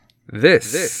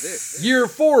This Year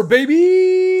 4, baby!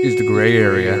 is the gray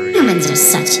area. Humans are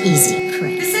such easy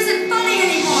prey. This isn't funny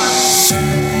anymore!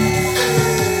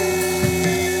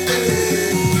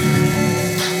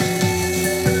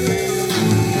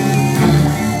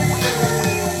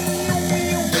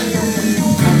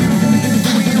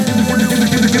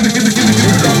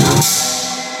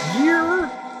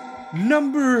 Year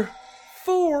number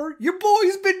 4. Your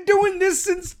boy's been doing this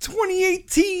since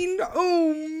 2018.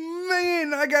 Oh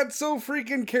man, I got so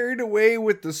freaking carried away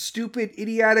with the stupid,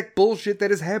 idiotic bullshit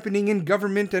that is happening in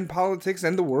government and politics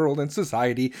and the world and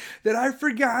society that I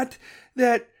forgot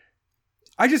that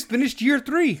I just finished year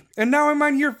 3 and now I'm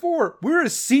on year 4. We're a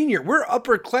senior. We're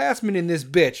upperclassmen in this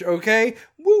bitch, okay?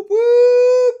 Woo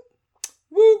woo!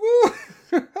 Woo woo!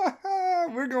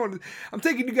 I'm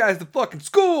taking you guys to fucking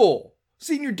school.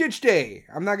 Senior ditch day.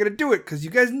 I'm not gonna do it because you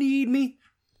guys need me.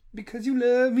 Because you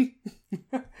love me.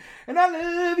 And I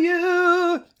love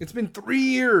you. It's been 3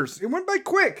 years. It went by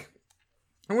quick.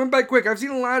 I've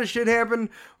seen a lot of shit happen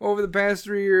over the past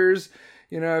 3 years.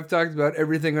 You know, I've talked about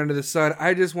everything under the sun.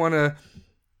 I just want to,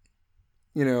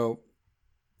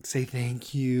 say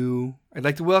thank you. I'd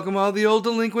like to welcome all the old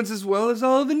delinquents as well as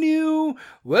all the new.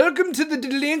 Welcome to the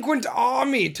delinquent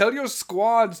army. Tell your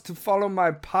squads to follow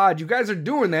my pod. You guys are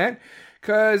doing that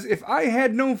because if I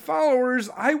had no followers,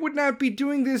 I would not be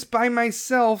doing this by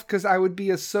myself because I would be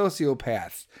a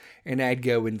sociopath and I'd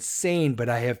go insane. But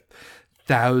I have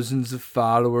thousands of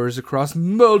followers across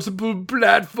multiple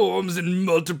platforms and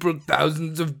multiple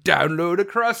thousands of download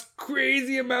across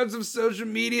crazy amounts of social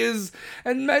medias,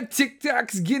 and my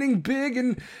TikTok's getting big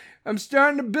and I'm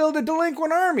starting to build a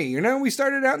delinquent army. We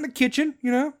started out in the kitchen,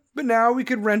 but now we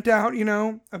could rent out,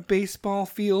 a baseball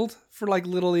field for like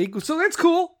Little League. So that's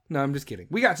cool. No, I'm just kidding.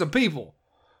 We got some people.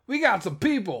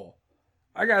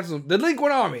 I got some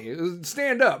delinquent army.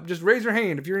 Stand up. Just raise your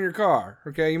hand if you're in your car.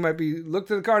 Okay, you might look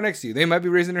to the car next to you. They might be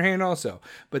raising their hand also.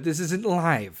 But this isn't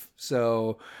live.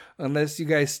 So unless you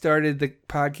guys started the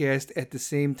podcast at the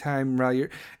same time while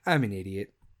I'm an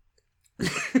idiot.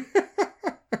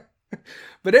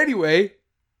 But anyway,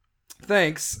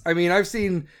 thanks. I mean, I've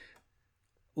seen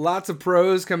lots of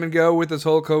pros come and go with this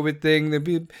whole COVID thing. There'd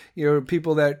be,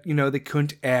 people that, they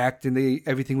couldn't act and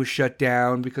everything was shut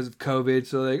down because of COVID.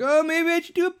 So like, oh, maybe I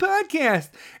should do a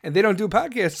podcast. And they don't do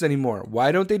podcasts anymore.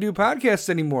 Why don't they do podcasts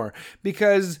anymore?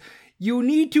 Because you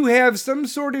need to have some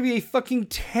sort of a fucking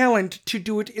talent to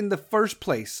do it in the first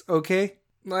place. Okay.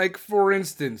 Like, for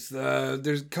instance,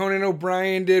 there's Conan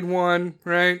O'Brien did one,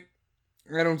 right?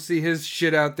 I don't see his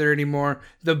shit out there anymore.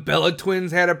 The Bella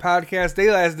Twins had a podcast.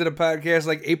 They last did a podcast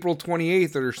like April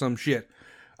 28th or some shit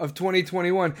of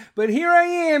 2021. But here I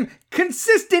am,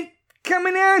 consistent,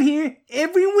 coming out here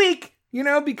every week,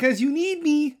 because you need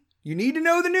me. You need to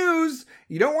know the news.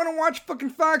 You don't want to watch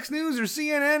fucking Fox News or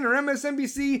CNN or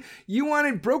MSNBC. You want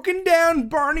it broken down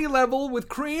Barney level with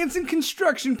crayons and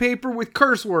construction paper with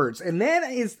curse words. And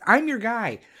I'm your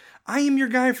guy. I am your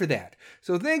guy for that.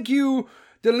 So thank you,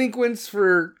 delinquents,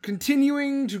 for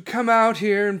continuing to come out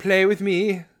here and play with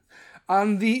me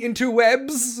on the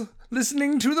interwebs,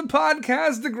 listening to the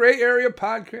podcast, the Gray Area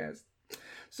Podcast.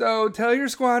 So tell your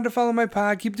squad to follow my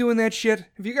pod. Keep doing that shit.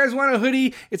 If you guys want a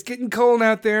hoodie, it's getting cold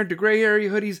out there. The Gray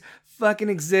Area hoodies fucking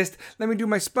exist. Let me do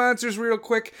my sponsors real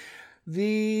quick. The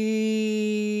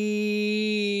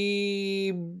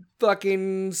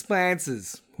fucking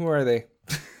sponsors. Who are they?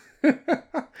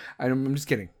 I'm just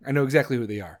kidding. I know exactly who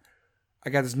they are. I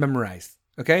got this memorized,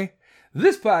 okay?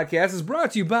 This podcast is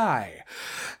brought to you by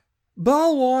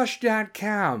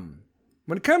ballwash.com.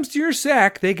 When it comes to your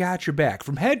sack, they got your back.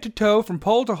 From head to toe, from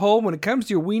pole to hole, when it comes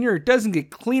to your wiener, it doesn't get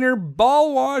cleaner.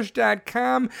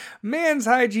 Ballwash.com, men's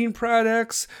hygiene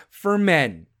products for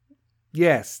men.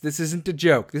 Yes, this isn't a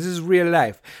joke. This is real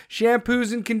life.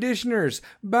 Shampoos and conditioners,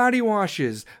 body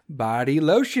washes, body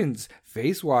lotions,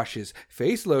 face washes,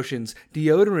 face lotions,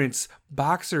 deodorants,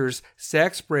 boxers,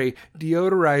 sack spray,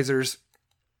 deodorizers,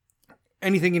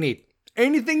 anything you need.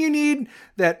 Anything you need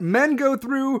that men go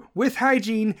through with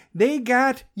hygiene, they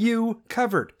got you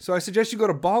covered. So I suggest you go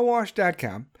to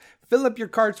ballwash.com, fill up your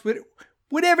carts with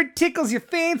whatever tickles your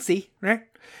fancy, right?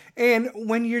 And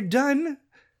when you're done,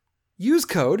 use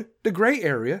code The Gray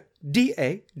Area,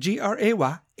 DAGRAYAREANU.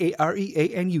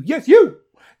 Yes, you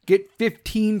get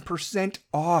 15%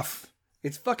 off.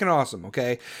 It's fucking awesome,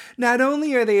 okay? Not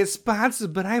only are they a sponsor,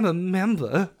 but I'm a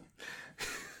member.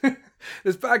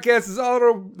 This podcast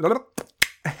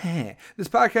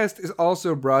is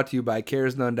also brought to you by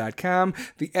CaresNone.com,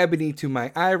 the ebony to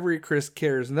my ivory, Chris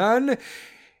Cares None.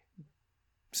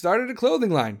 Started a clothing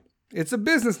line. It's a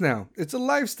business now. It's a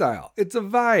lifestyle. It's a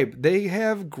vibe. They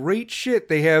have great shit.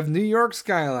 They have New York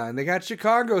skyline. They got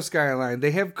Chicago skyline.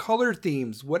 They have color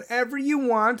themes. Whatever you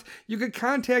want, you could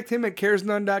contact him at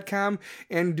caresnone.com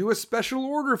and do a special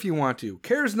order if you want to.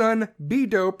 Cares None, be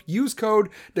dope. Use code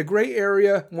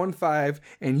TheGrayArea15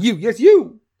 and you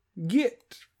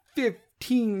get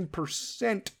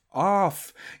 15%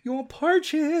 off your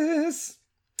purchase.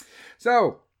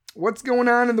 So, what's going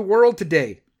on in the world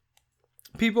today?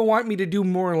 People want me to do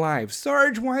more lives.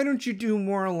 Sarge, why don't you do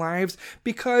more lives?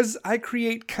 Because I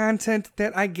create content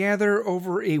that I gather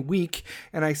over a week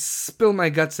and I spill my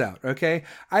guts out, okay?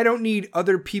 I don't need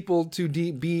other people to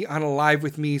be on a live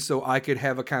with me so I could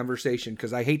have a conversation,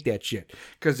 because I hate that shit.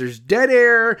 Because there's dead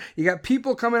air, you got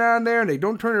people coming on there and they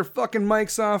don't turn their fucking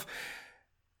mics off.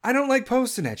 I don't like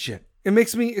posting that shit.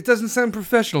 It doesn't sound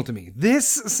professional to me. This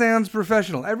sounds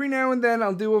professional. Every now and then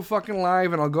I'll do a fucking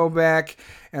live and I'll go back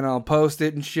and I'll post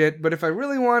it and shit. But if I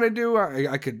really want to do,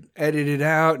 I could edit it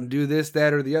out and do this,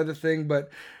 that, or the other thing.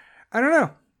 But I don't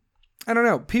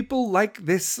know. People like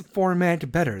this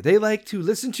format better. They like to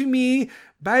listen to me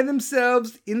by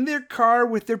themselves in their car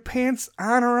with their pants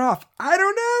on or off. I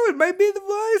don't know. It might be the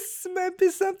voice. It might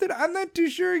be something. I'm not too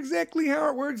sure exactly how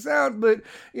it works out. But,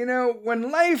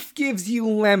 when life gives you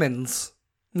lemons,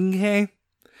 okay,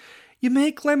 you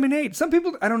make lemonade. Some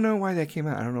people, I don't know why that came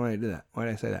out. I don't know why I did that. Why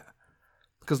did I say that?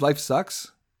 Because life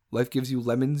sucks. Life gives you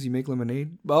lemons. You make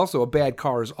lemonade. But also, a bad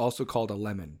car is also called a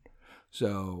lemon.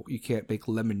 So you can't make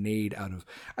lemonade out of...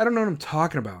 I don't know what I'm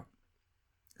talking about.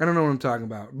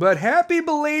 But happy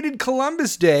belated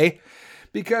Columbus Day,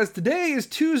 because today is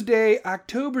Tuesday,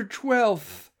 October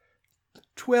 12th.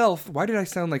 12th. Why did I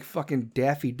sound like fucking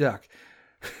Daffy Duck?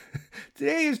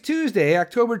 Today is Tuesday,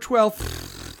 October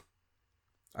 12th.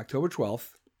 October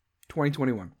 12th,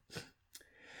 2021.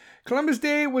 Columbus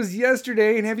Day was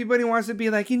yesterday, and everybody wants to be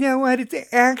like, you know what, it's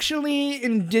actually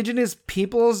Indigenous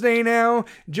Peoples Day now.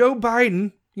 Joe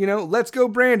Biden, let's go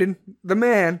Brandon, the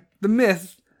man, the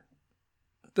myth,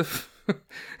 the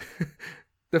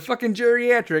fucking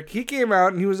geriatric, he came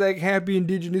out and he was like, happy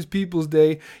Indigenous Peoples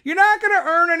Day. You're not going to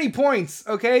earn any points,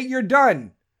 okay? You're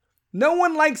done. No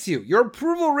one likes you. Your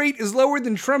approval rate is lower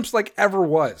than Trump's ever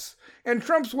was. And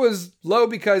Trump's was low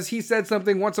because he said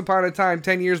something once upon a time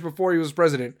 10 years before he was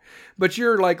president. But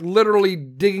you're literally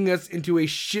digging us into a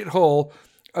shithole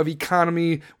of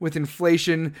economy with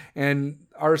inflation, and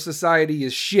our society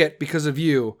is shit because of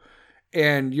you.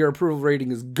 And your approval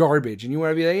rating is garbage. And you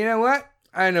want to be like, you know what?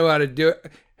 I know how to do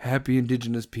it. Happy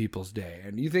Indigenous Peoples Day.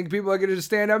 And you think people are going to just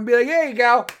stand up and be like, hey,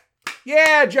 go.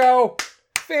 Yeah, Joe.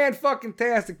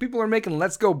 Fan-fucking-tastic. People are making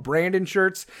Let's Go Brandon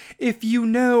shirts. If you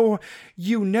know,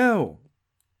 you know.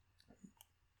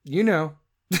 You know.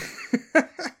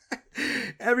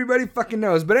 Everybody fucking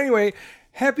knows. But anyway,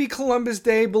 happy Columbus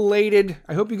Day, belated.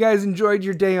 I hope you guys enjoyed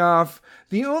your day off.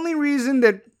 The only reason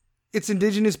that it's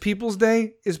Indigenous Peoples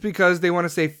Day is because they want to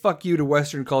say fuck you to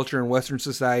Western culture and Western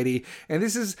society. And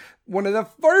this is one of the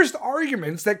first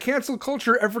arguments that cancel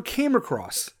culture ever came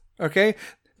across. Okay?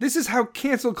 This is how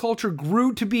cancel culture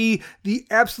grew to be the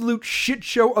absolute shit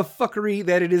show of fuckery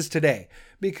that it is today.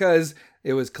 Because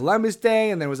it was Columbus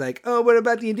Day, and then it was like, oh, what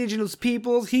about the Indigenous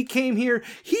peoples? He came here.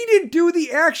 He didn't do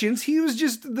the actions. He was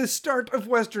just the start of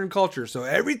Western culture. So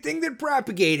everything that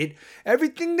propagated,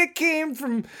 everything that came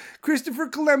from Christopher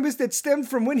Columbus that stemmed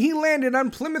from when he landed on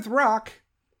Plymouth Rock,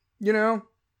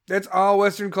 that's all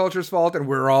Western culture's fault, and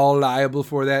we're all liable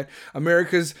for that.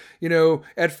 America's,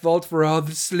 at fault for all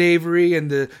the slavery and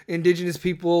the indigenous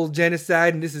people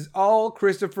genocide, and this is all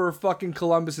Christopher fucking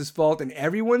Columbus's fault, and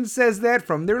everyone says that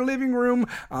from their living room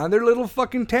on their little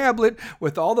fucking tablet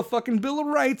with all the fucking Bill of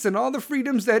Rights and all the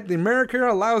freedoms that America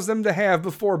allows them to have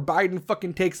before Biden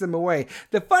fucking takes them away.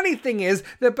 The funny thing is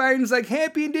that Biden's like,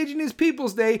 happy Indigenous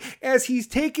Peoples Day, as he's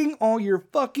taking all your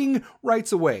fucking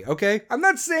rights away, okay? I'm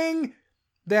not saying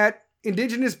that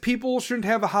Indigenous people shouldn't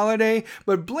have a holiday,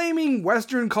 but blaming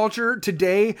Western culture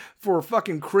today for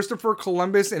fucking Christopher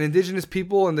Columbus and Indigenous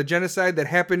people and the genocide that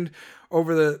happened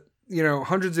over the,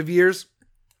 hundreds of years,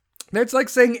 that's like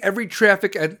saying every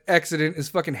traffic accident is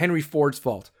fucking Henry Ford's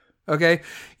fault. Okay?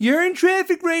 You're in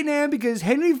traffic right now because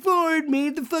Henry Ford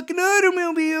made the fucking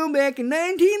automobile back in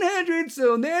 1900,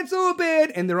 so that's all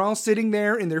bad. And they're all sitting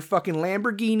there in their fucking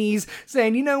Lamborghinis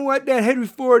saying, you know what, that Henry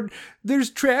Ford, there's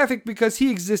traffic because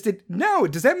he existed. No,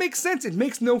 does that make sense? It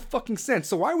makes no fucking sense.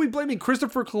 So why are we blaming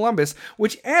Christopher Columbus,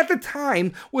 which at the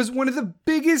time was one of the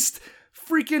biggest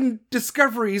freaking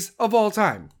discoveries of all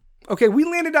time? Okay, we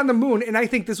landed on the moon, and I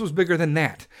think this was bigger than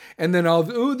that. And then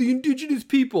the indigenous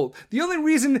people. The only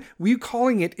reason we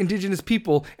calling it indigenous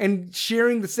people and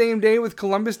sharing the same day with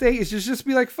Columbus Day is just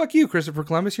be like, fuck you, Christopher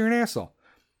Columbus, you're an asshole.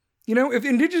 You know,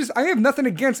 I have nothing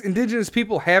against indigenous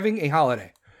people having a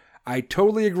holiday. I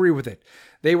totally agree with it.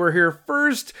 They were here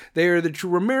first. They are the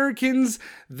true Americans.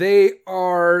 They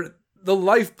are the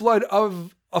lifeblood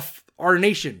of our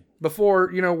nation. Before,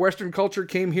 Western culture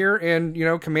came here and,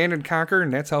 command and conquer,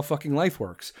 and that's how fucking life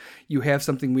works. You have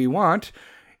something we want,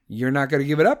 you're not going to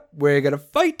give it up, we're going to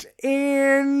fight,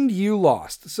 and you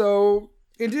lost. So,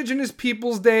 Indigenous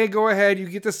Peoples Day, go ahead, you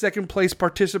get the second place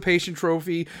participation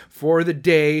trophy for the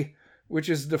day, which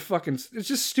is it's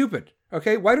just stupid,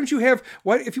 okay? Why don't you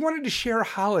if you wanted to share a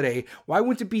holiday, why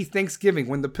wouldn't it be Thanksgiving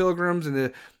when the Pilgrims and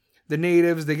the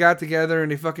natives, they got together and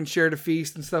they fucking shared a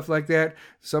feast and stuff like that?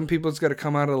 Some people it's got to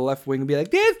come out of the left wing and be like,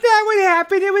 that's not what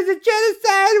happened. It was a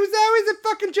genocide. It was always a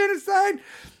fucking genocide.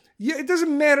 Yeah, it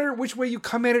doesn't matter which way you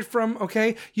come at it from,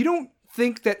 okay? You don't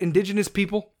think that indigenous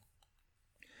people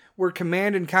were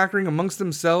command and conquering amongst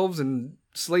themselves and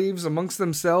slaves amongst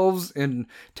themselves and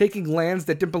taking lands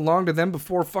that didn't belong to them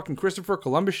before fucking Christopher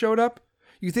Columbus showed up?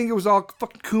 You think it was all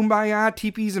fucking kumbaya,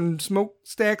 teepees and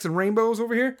smokestacks and rainbows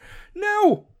over here?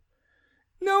 No,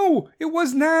 it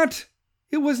was not.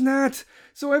 It was not.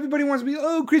 So everybody wants to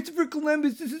be, Christopher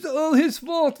Columbus, this is all his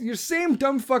fault. You're same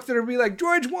dumb fucks that are be like,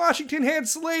 George Washington had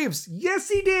slaves. Yes,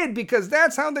 he did, because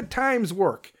that's how the times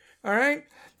work. All right?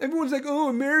 Everyone's like,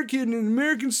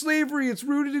 American slavery, it's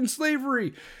rooted in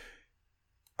slavery.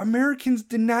 Americans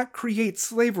did not create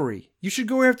slavery. You should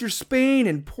go after Spain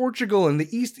and Portugal and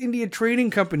the East India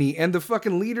Trading Company and the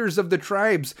fucking leaders of the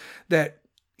tribes that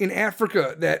in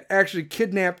Africa that actually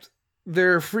kidnapped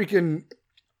their freaking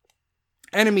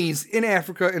enemies in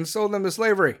Africa and sold them to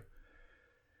slavery.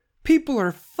 People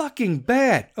are fucking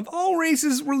bad. Of all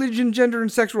races, religion, gender,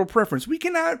 and sexual preference, we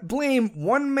cannot blame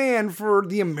one man for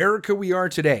the America we are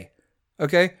today.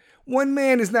 Okay? One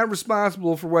man is not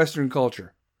responsible for Western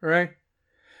culture. Alright?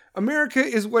 America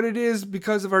is what it is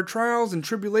because of our trials and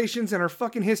tribulations and our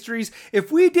fucking histories.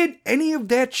 If we did any of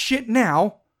that shit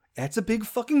now, that's a big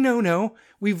fucking no-no.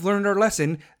 We've learned our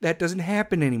lesson. That doesn't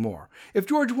happen anymore. If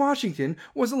George Washington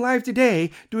was alive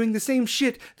today doing the same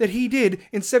shit that he did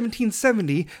in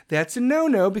 1770, that's a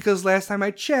no-no because last time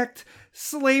I checked,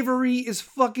 slavery is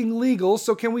fucking legal.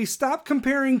 So can we stop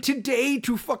comparing today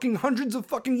to fucking hundreds of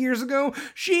fucking years ago?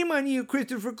 Shame on you,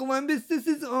 Christopher Columbus. This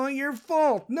is all your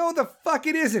fault. No, the fuck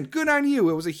it isn't. Good on you.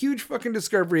 It was a huge fucking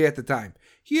discovery at the time.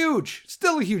 Huge.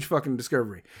 Still a huge fucking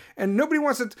discovery. And nobody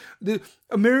wants to...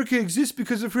 America exists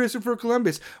because of Christopher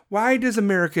Columbus. Why does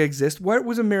America exist? What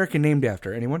was America named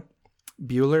after? Anyone?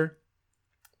 Bueller?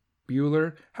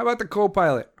 How about the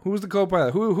co-pilot? Who was the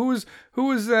co-pilot? Who was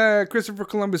Christopher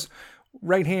Columbus'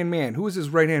 right-hand man? Who was his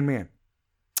right-hand man?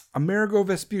 Amerigo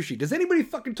Vespucci. Does anybody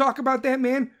fucking talk about that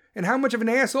man? And how much of an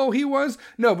asshole he was?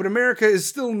 No, but America is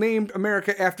still named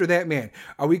America after that man.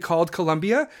 Are we called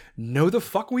Columbia? No, the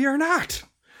fuck we are not.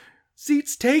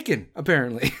 Seats taken,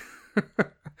 apparently.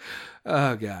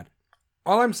 Oh, God.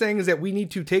 All I'm saying is that we need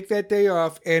to take that day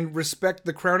off and respect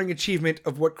the crowning achievement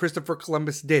of what Christopher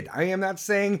Columbus did. I am not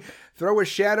saying throw a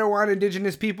shadow on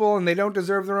indigenous people and they don't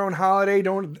deserve their own holiday.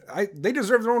 They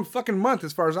deserve their own fucking month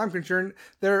as far as I'm concerned.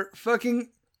 They're fucking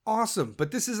awesome. But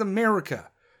this is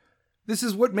America. This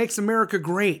is what makes America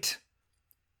great.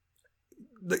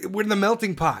 We're in the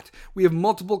melting pot. We have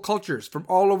multiple cultures from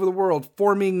all over the world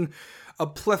forming a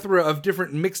plethora of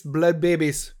different mixed blood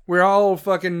babies. We're all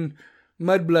fucking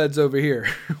mudbloods over here.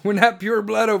 We're not pure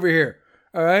blood over here.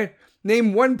 All right?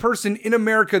 Name one person in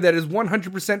America that is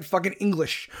 100% fucking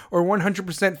English or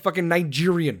 100% fucking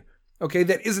Nigerian. Okay?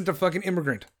 That isn't a fucking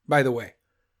immigrant, by the way.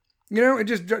 You know, it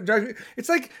just drives me. It's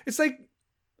like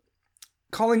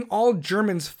calling all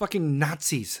Germans fucking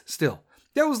Nazis still.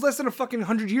 That was less than a fucking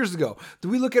 100 years ago. Do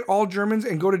we look at all Germans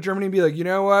and go to Germany and be like, you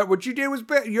know what you did was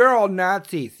bad. You're all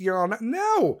Nazis.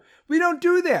 No, we don't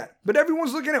do that. But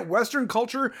everyone's looking at Western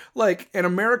culture like in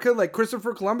America, like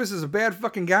Christopher Columbus is a bad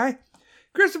fucking guy.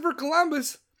 Christopher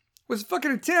Columbus was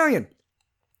fucking Italian.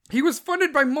 He was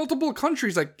funded by multiple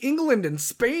countries like England and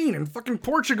Spain and fucking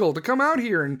Portugal to come out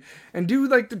here and do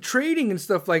like the trading and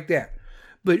stuff like that.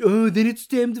 But, then it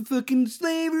stemmed to fucking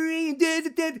slavery.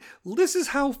 This is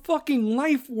how fucking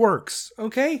life works,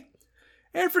 okay?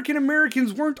 African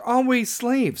Americans weren't always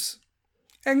slaves.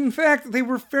 And in fact, they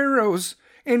were pharaohs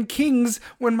and kings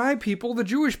when my people, the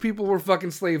Jewish people, were fucking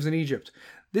slaves in Egypt.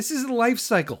 This is a life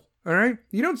cycle, all right?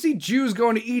 You don't see Jews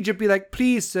going to Egypt be like,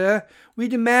 please, sir, we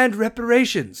demand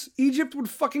reparations. Egypt would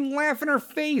fucking laugh in our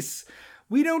face.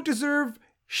 We don't deserve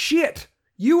shit.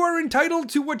 You are entitled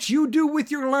to what you do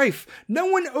with your life. No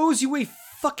one owes you a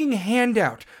fucking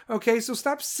handout, okay? So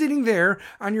stop sitting there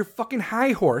on your fucking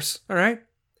high horse, all right?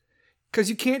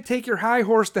 Because you can't take your high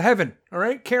horse to heaven, all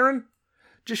right, Karen?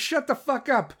 Just shut the fuck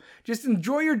up. Just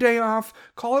enjoy your day off.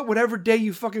 Call it whatever day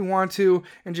you fucking want to.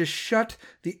 And just shut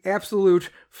the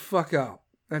absolute fuck up.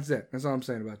 That's it. That's all I'm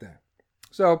saying about that.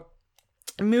 So,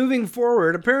 moving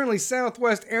forward, apparently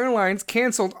Southwest Airlines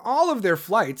canceled all of their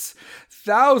flights.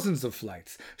 Thousands of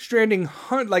flights. Stranding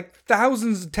like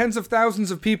thousands, tens of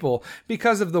thousands of people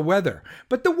because of the weather.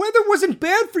 But the weather wasn't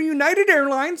bad for United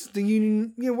Airlines.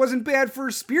 It wasn't bad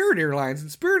for Spirit Airlines.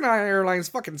 And Spirit Airlines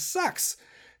fucking sucks.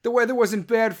 The weather wasn't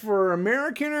bad for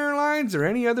American Airlines or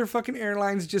any other fucking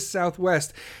airlines, just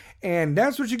Southwest. And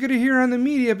that's what you're going to hear on the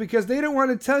media because they don't want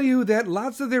to tell you that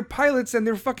lots of their pilots and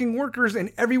their fucking workers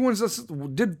and everyone's just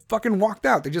fucking walked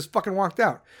out. They just fucking walked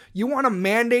out. You want to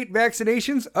mandate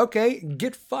vaccinations? Okay,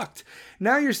 get fucked.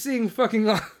 Now you're seeing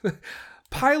fucking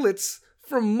pilots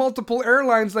from multiple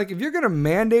airlines like, if you're going to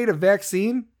mandate a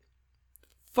vaccine,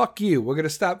 fuck you. We're going to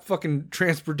stop fucking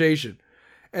transportation.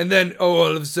 And then, all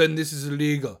of a sudden, this is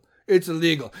illegal. It's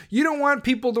illegal. You don't want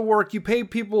people to work. You pay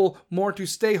people more to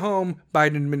stay home,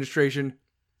 Biden administration.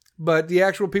 But the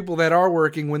actual people that are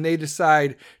working, when they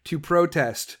decide to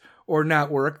protest or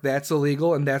not work, that's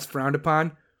illegal and that's frowned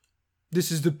upon.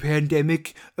 This is the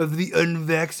pandemic of the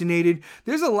unvaccinated.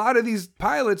 There's a lot of these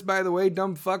pilots, by the way,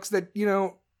 dumb fucks that,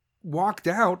 walked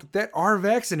out that are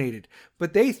vaccinated.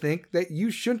 But they think that you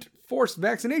shouldn't force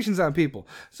vaccinations on people.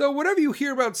 So whatever you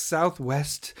hear about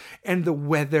Southwest and the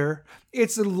weather,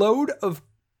 it's a load of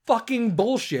fucking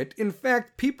bullshit. In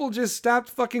fact, people just stopped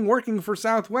fucking working for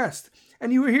Southwest.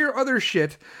 And you hear other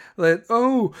shit like,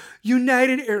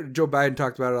 United Air... Joe Biden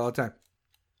talked about it all the time.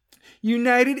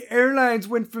 United Airlines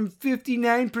went from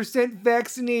 59%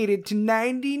 vaccinated to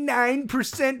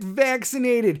 99%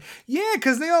 vaccinated. Yeah,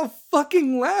 because they all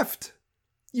fucking left.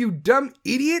 You dumb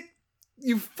idiot.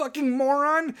 You fucking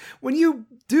moron. When you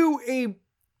do a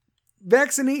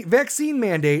vaccine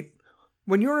mandate,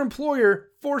 when your employer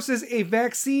forces a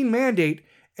vaccine mandate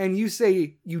and you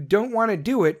say you don't want to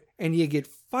do it and you get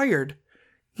fired,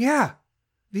 yeah,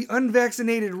 the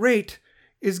unvaccinated rate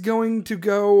is going to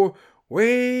go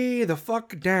way the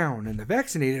fuck down and the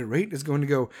vaccinated rate is going to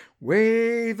go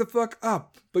way the fuck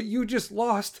up. But you just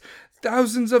lost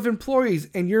thousands of employees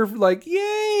and you're like,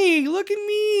 yay, look at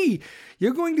me.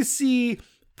 You're going to see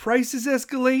prices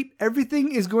escalate.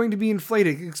 Everything is going to be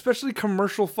inflated, especially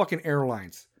commercial fucking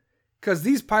airlines. Because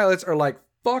these pilots are like,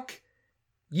 fuck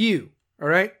you. All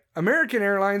right? American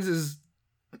Airlines is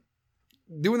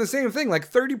doing the same thing,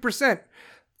 like 30%.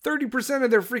 30%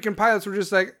 of their freaking pilots were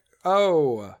just like,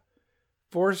 you're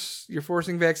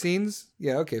forcing vaccines?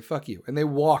 Yeah, okay, fuck you. And they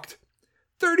walked.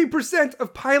 30%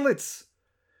 of pilots.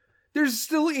 There's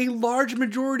still a large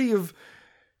majority of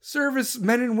service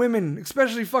men and women,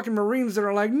 especially fucking Marines, that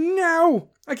are like, no!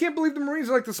 I can't believe the Marines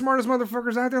are like the smartest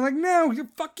motherfuckers out there. Like, no,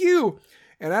 fuck you!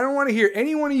 And I don't want to hear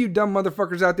any one of you dumb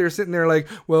motherfuckers out there sitting there like,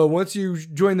 well, once you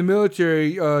join the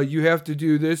military, you have to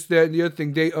do this, that, and the other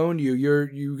thing. They own you.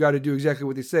 You got to do exactly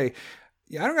what they say.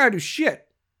 Yeah, I don't got to do shit.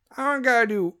 I don't got to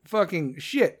do fucking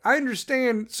shit. I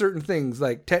understand certain things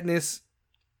like tetanus,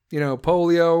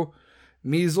 polio,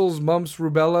 measles, mumps,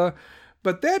 rubella.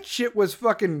 But that shit was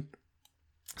fucking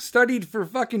studied for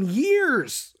fucking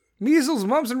years. Measles,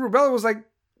 mumps, and rubella was like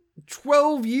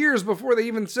 12 years before they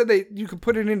even said that you could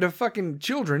put it into fucking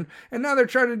children. And now they're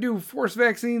trying to do forced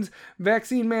vaccine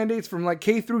mandates from like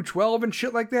K through 12 and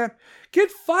shit like that.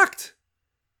 Get fucked.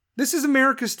 This is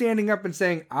America standing up and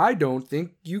saying, I don't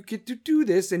think you get to do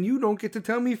this and you don't get to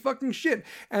tell me fucking shit.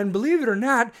 And believe it or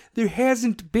not, there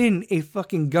hasn't been a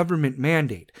fucking government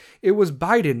mandate. It was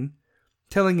Biden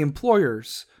telling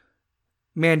employers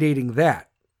mandating that,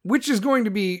 which is going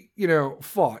to be,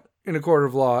 fought in a court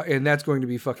of law, and that's going to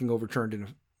be fucking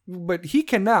overturned. But he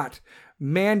cannot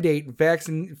mandate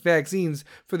vaccines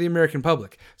for the American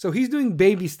public. So he's doing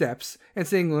baby steps and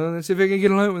saying, well, let's see if I can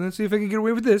get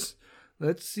away with this.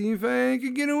 Let's see if I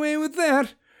can get away with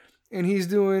that. And he's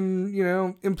doing,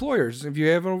 employers. If you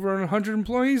have over 100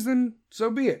 employees, then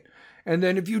so be it. And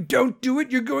then if you don't do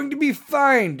it, you're going to be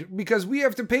fined because we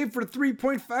have to pay for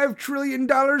 $3.5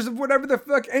 trillion of whatever the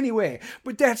fuck anyway.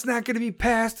 But that's not going to be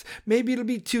passed. Maybe it'll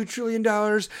be $2 trillion.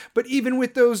 But even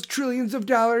with those trillions of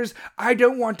dollars, I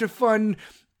don't want to fund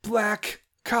black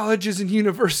colleges and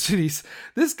universities.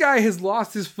 This guy has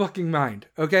lost his fucking mind,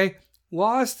 okay?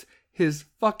 Lost his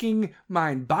fucking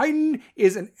mind. Biden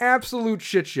is an absolute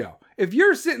shit show. If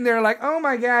you're sitting there like, oh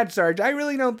my God, Sarge, I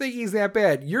really don't think he's that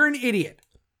bad, you're an idiot.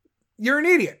 You're an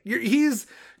idiot. He's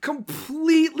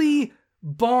completely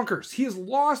bonkers. He has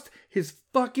lost his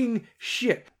fucking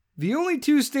shit. The only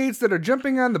two states that are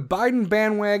jumping on the Biden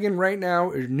bandwagon right now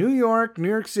are New York, New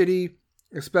York City,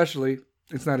 especially.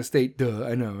 It's not a state, duh,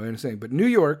 I know, I understand. But New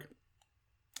York,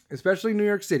 especially New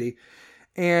York City,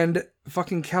 and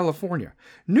fucking California.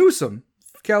 Newsom,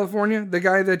 California, the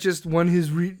guy that just won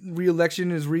his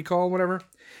re-election, his recall, whatever,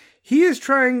 he is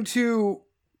trying to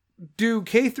do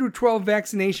K through 12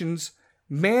 vaccinations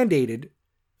mandated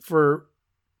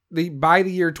by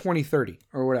the year 2030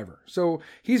 or whatever. So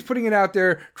he's putting it out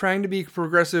there, trying to be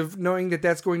progressive, knowing that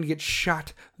that's going to get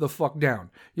shot the fuck down.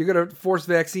 You're going to force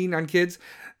vaccine on kids.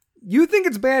 You think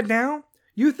it's bad now?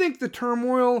 You think the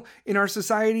turmoil in our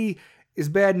society is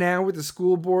bad now with the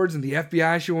school boards and the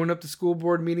FBI showing up to school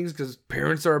board meetings because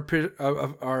parents are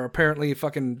apparently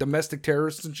fucking domestic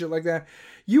terrorists and shit like that?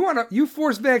 You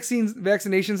force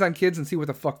vaccinations on kids and see what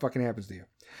the fucking happens to you.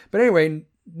 But anyway,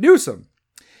 Newsom,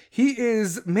 he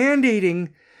is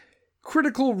mandating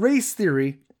critical race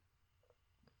theory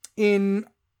in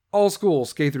all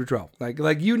schools, K through 12.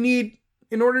 Like you need,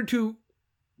 in order to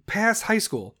pass high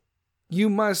school, you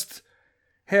must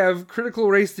have critical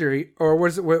race theory, or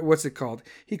what's it called?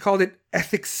 He called it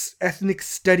ethnic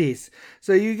studies.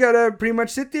 So you gotta pretty much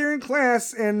sit there in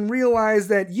class and realize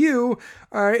that you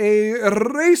are a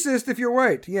racist if you're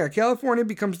white. Yeah, California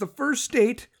becomes the first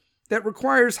state that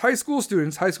requires high school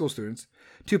students,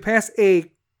 to pass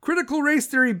a critical race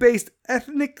theory based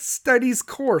ethnic studies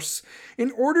course in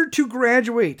order to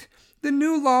graduate. The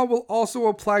new law will also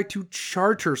apply to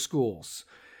charter schools.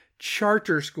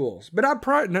 But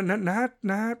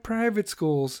not private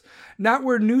schools. Not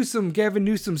where Gavin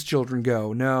Newsom's children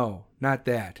go. No, not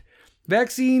that.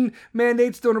 Vaccine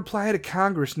mandates don't apply to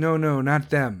Congress. No,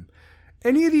 not them.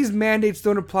 Any of these mandates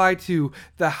don't apply to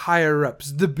the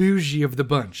higher-ups, the bougie of the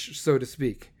bunch, so to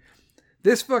speak.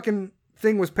 This fucking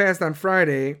thing was passed on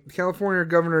Friday. California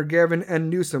Governor Gavin N.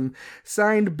 Newsom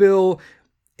signed Bill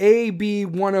AB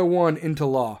 101 into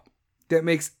law that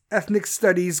makes ethnic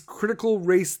studies critical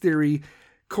race theory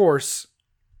course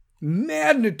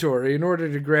mandatory in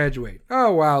order to graduate.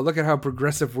 Oh, wow, look at how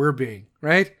progressive we're being,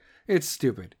 right? It's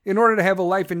stupid. In order to have a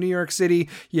life in New York City,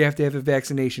 you have to have a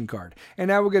vaccination card. And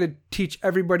now we're going to teach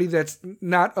everybody that's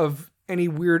not of any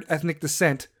weird ethnic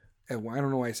descent. I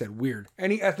don't know why I said weird.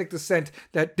 Any ethnic descent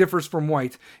that differs from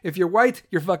white. If you're white,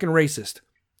 you're fucking racist.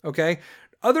 Okay?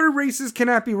 Other races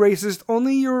cannot be racist.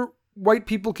 Only your white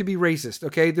people can be racist.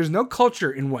 Okay? There's no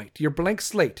culture in white. You're blank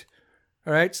slate.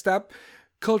 All right? Stop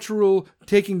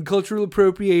taking cultural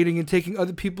appropriating and taking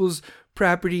other people's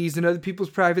properties and other people's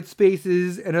private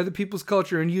spaces and other people's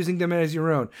culture and using them as your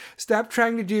own. Stop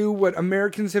trying to do what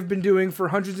Americans have been doing for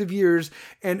hundreds of years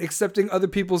and accepting other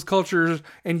people's cultures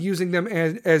and using them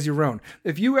as your own.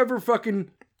 If you ever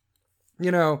fucking,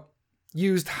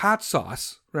 used hot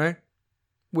sauce, right,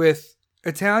 with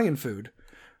Italian food,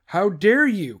 how dare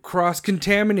you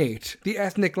cross-contaminate the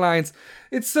ethnic lines?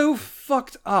 It's so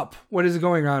fucked up what is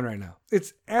going on right now.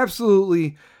 It's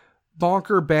absolutely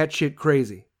bonker batshit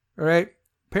crazy. All right?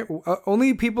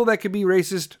 Only people that could be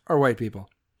racist are white people.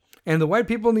 And the white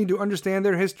people need to understand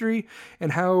their history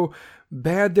and how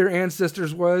bad their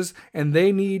ancestors was, and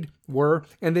they need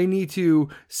to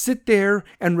sit there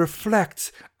and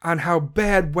reflect on how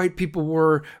bad white people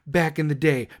were back in the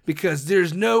day, because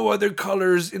there's no other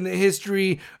colors in the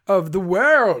history of the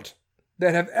world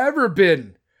that have ever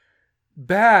been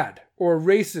bad or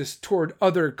racist toward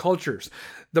other cultures.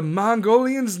 The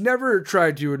Mongolians never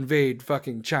tried to invade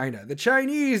fucking China. The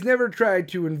Chinese never tried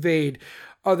to invade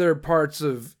other parts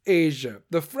of Asia.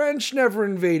 The French never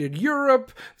invaded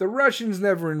Europe. The Russians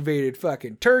never invaded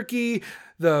fucking Turkey.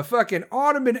 The fucking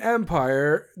Ottoman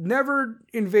Empire never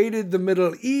invaded the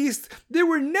Middle East. There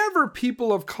were never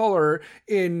people of color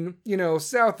in,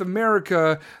 South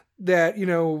America that,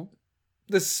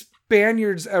 the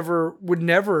Spaniards would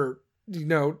never,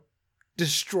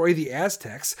 destroy the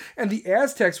Aztecs, and the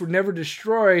Aztecs would never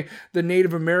destroy the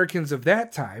Native Americans of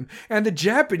that time, and the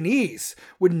Japanese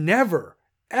would never,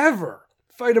 ever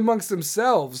fight amongst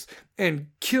themselves and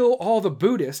kill all the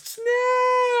Buddhists.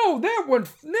 No!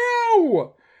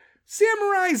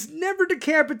 Samurais never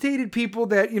decapitated people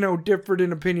that, differed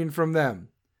in opinion from them.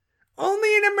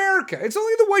 Only in America. It's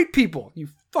only the white people, you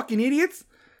fucking idiots.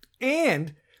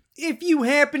 And if you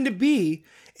happen to be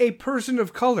a person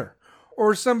of color,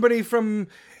 or somebody from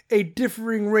a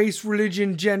differing race,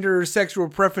 religion, gender, or sexual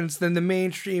preference than the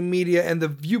mainstream media and the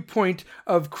viewpoint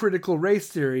of critical race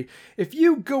theory, if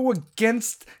you go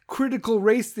against critical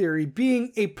race theory,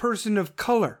 being a person of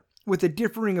color with a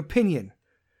differing opinion,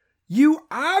 you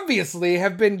obviously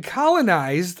have been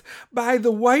colonized by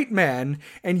the white man,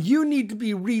 and you need to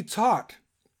be retaught.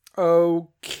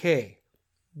 Okay.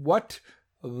 What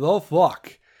the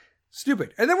fuck?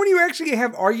 Stupid. And then when you actually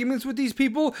have arguments with these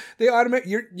people, they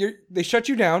they shut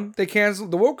you down. They cancel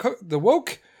the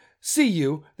woke see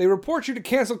you. They report you to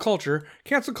cancel culture.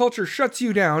 Cancel culture shuts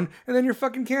you down, and then you're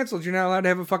fucking canceled. You're not allowed to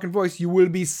have a fucking voice. You will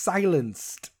be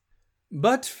silenced.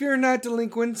 But fear not,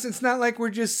 delinquents. It's not like we're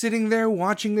just sitting there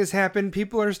watching this happen.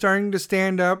 People are starting to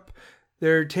stand up.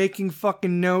 They're taking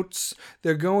fucking notes.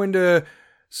 They're going to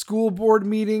school board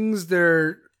meetings.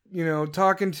 They're,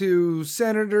 talking to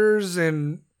senators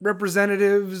and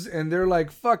representatives, and they're like,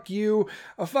 fuck you.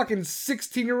 A fucking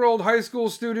 16-year-old high school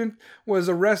student was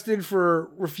arrested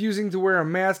for refusing to wear a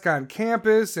mask on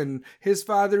campus, and his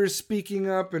father is speaking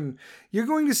up, and you're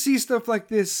going to see stuff like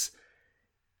this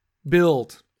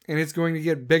build, and it's going to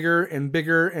get bigger and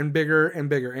bigger and bigger and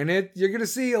bigger, and you're going to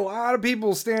see a lot of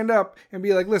people stand up and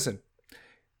be like, listen,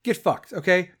 get fucked,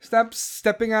 okay? Stop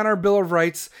stepping on our Bill of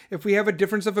Rights. If we have a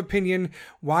difference of opinion,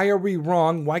 why are we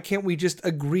wrong? Why can't we just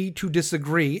agree to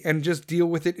disagree and just deal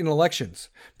with it in elections?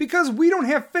 Because we don't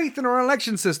have faith in our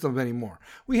election system anymore.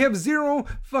 We have zero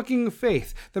fucking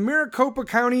faith. The Maricopa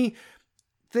County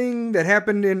thing that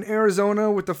happened in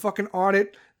Arizona with the fucking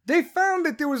audit, they found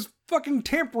that there was fucking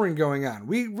tampering going on.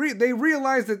 They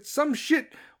realized that some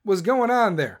shit was going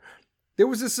on there. There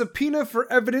was a subpoena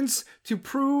for evidence to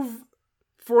prove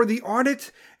for the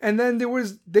audit, and then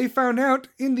they found out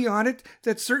in the audit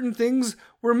that certain things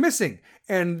were missing,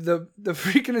 and the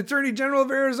freaking Attorney General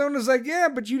of Arizona is like, yeah,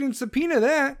 but you didn't subpoena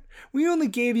that. We only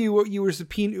gave you what you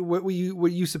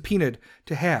subpoenaed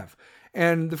to have.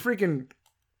 And the freaking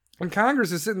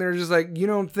Congress is sitting there just like, you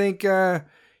don't think that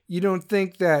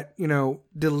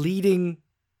deleting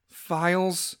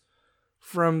files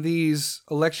from these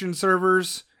election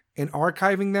servers and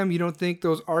archiving them, you don't think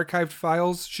those archived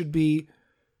files should be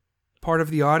part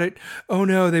of the audit? Oh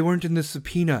no, they weren't in the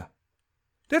subpoena.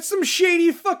 That's some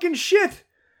shady fucking shit.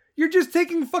 You're just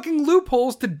taking fucking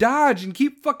loopholes to dodge and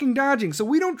keep fucking dodging. So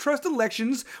we don't trust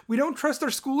elections. We don't trust our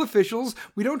school officials.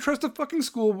 We don't trust the fucking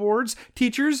school boards.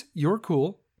 Teachers, you're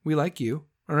cool. We like you.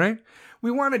 All right? They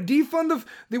want to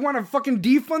fucking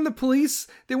defund the police.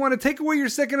 They want to take away your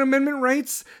Second Amendment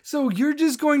rights. So you're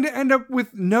just going to end up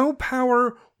with no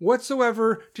power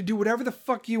whatsoever to do whatever the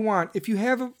fuck you want. If you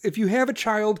have a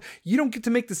child, you don't get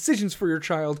to make decisions for your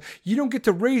child. You don't get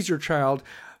to raise your child.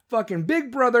 Fucking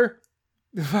Big Brother,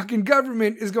 the fucking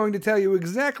government is going to tell you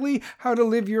exactly how to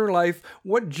live your life,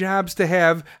 what jobs to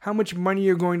have, how much money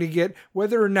you're going to get,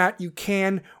 whether or not you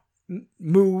can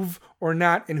move or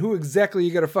not, and who exactly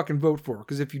you got to fucking vote for.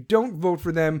 Because if you don't vote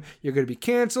for them, you're going to be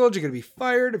canceled, you're going to be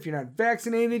fired. If you're not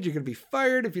vaccinated, you're going to be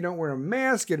fired. If you don't wear a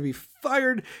mask, you're going to be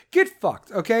fired. Get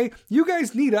fucked, okay? You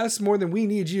guys need us more than we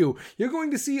need you. You're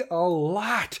going to see a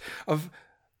lot of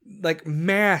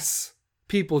mass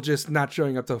people just not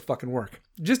showing up to fucking work,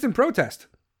 just in protest.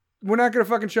 We're not going to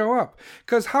fucking show up.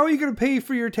 Because how are you going to pay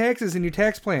for your taxes and your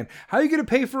tax plan? How are you going to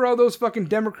pay for all those fucking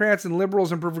Democrats and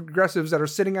liberals and progressives that are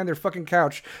sitting on their fucking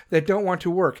couch that don't want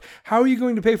to work? How are you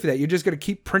going to pay for that? You're just going to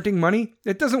keep printing money?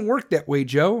 It doesn't work that way,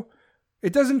 Joe.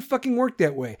 It doesn't fucking work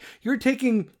that way. You're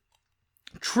taking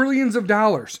trillions of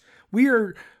dollars. We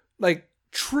are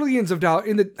trillions of dollars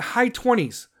in the high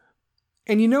 20s.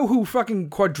 And you know who fucking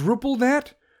quadrupled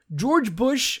that? George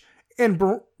Bush and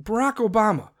Barack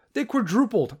Obama. They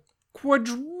quadrupled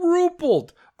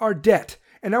our debt.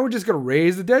 And now we're just going to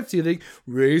raise the debt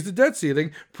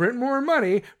ceiling, print more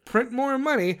money,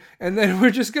 and then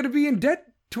we're just going to be in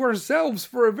debt to ourselves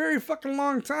for a very fucking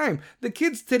long time. The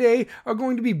kids today are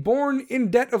going to be born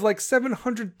in debt of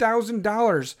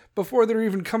 $700,000 before they're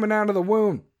even coming out of the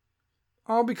womb.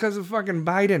 All because of fucking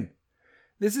Biden.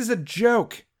 This is a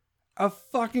joke. A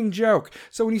fucking joke.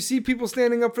 So when you see people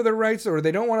standing up for their rights, or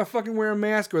they don't want to fucking wear a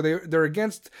mask, or they're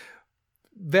against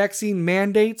vaccine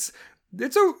mandates,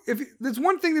 it's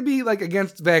one thing to be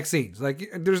against vaccines.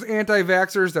 There's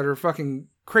anti-vaxxers that are fucking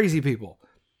crazy people.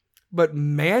 But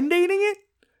mandating it?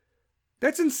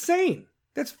 That's insane.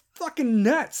 That's fucking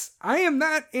nuts. I am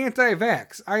not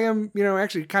anti-vax. I am,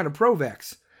 actually kind of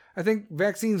pro-vax. I think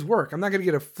vaccines work. I'm not going to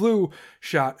get a flu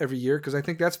shot every year because I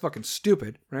think that's fucking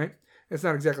stupid, right? It's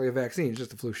not exactly a vaccine, it's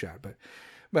just a flu shot.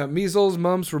 But measles,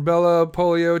 mumps, rubella,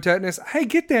 polio, tetanus, I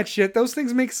get that shit. Those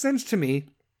things make sense to me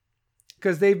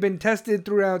because they've been tested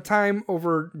throughout time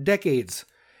over decades.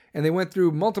 And they went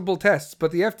through multiple tests.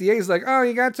 But the FDA is like, oh,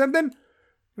 you got something?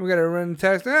 We got to run a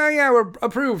test. Oh, yeah, we're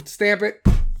approved. Stamp it.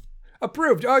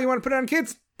 Approved. Oh, you want to put it on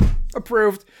kids?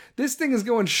 Approved. This thing is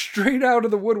going straight out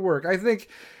of the woodwork. I think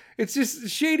it's just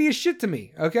shady as shit to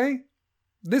me, okay?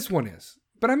 This one is.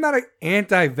 But I'm not an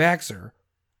anti-vaxxer.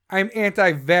 I'm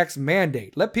anti-vax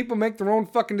mandate. Let people make their own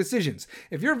fucking decisions.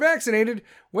 If you're vaccinated,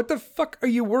 what the fuck are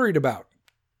you worried about?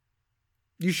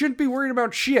 You shouldn't be worried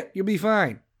about shit. You'll be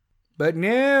fine. But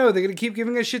no, they're going to keep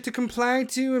giving us shit to comply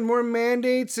to and more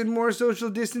mandates and more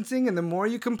social distancing. And the more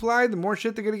you comply, the more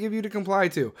shit they're going to give you to comply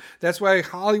to. That's why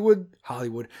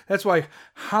that's why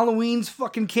Halloween's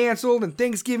fucking canceled and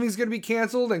Thanksgiving's going to be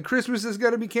canceled and Christmas is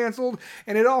going to be canceled.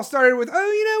 And it all started with,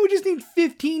 we just need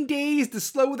 15 days to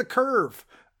slow the curve.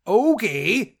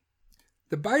 Okay.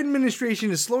 The Biden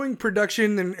administration is slowing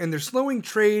production and they're slowing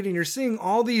trade. And you're seeing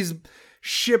all these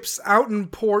ships out in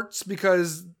ports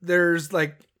because there's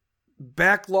like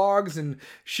backlogs and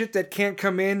shit that can't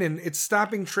come in, and it's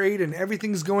stopping trade and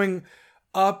everything's going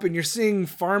up, and you're seeing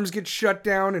farms get shut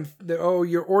down and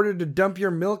you're ordered to dump your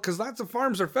milk because lots of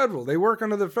farms are federal. They work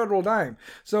under the federal dime.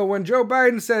 So when Joe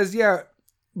Biden says,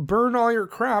 burn all your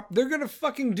crap, they're going to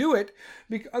fucking do it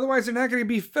because otherwise they're not going to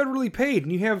be federally paid.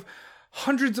 And you have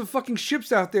hundreds of fucking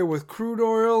ships out there with crude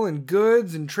oil and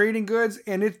goods and trading goods,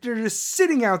 and they're just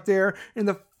sitting out there in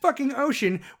the fucking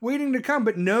ocean waiting to come.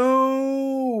 But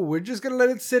no, we're just gonna let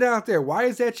it sit out there. Why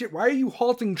is that shit? Why are you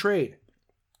halting trade?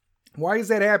 Why is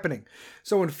that happening?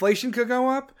 So inflation could go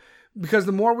up because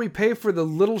the more we pay for the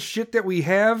little shit that we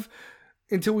have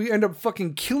until we end up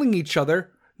fucking killing each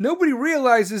other. Nobody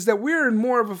realizes that we're in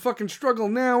more of a fucking struggle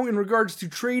now in regards to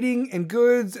trading and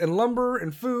goods and lumber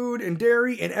and food and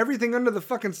dairy and everything under the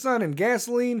fucking sun and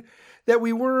gasoline that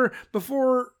we were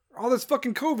before all this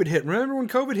fucking COVID hit. Remember when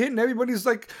COVID hit and everybody's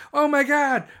like, oh my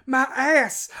God, my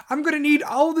ass. I'm going to need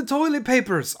all the toilet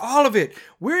papers, all of it.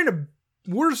 We're in a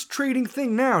worse trading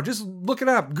thing now. Just look it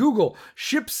up. Google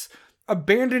ships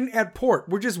abandoned at port.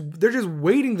 They're just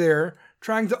waiting there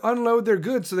trying to unload their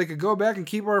goods so they could go back and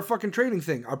keep our fucking trading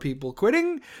thing. Are people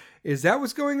quitting? Is that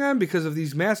what's going on because of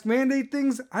these mask mandate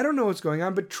things? I don't know what's going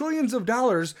on, but trillions of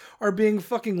dollars are being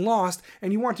fucking lost,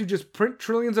 and you want to just print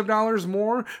trillions of dollars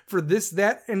more for this,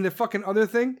 that, and the fucking other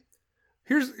thing?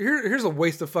 Here's a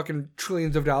waste of fucking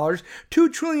trillions of dollars.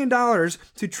 $2 trillion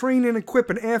to train and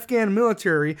equip an Afghan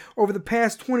military over the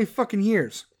past 20 fucking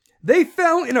years. They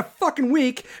fell in a fucking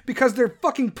week because they're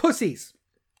fucking pussies.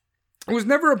 It was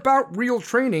never about real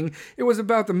training. It was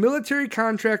about the military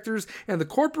contractors and the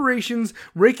corporations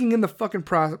raking in the fucking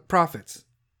profits.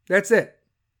 That's it.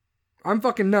 I'm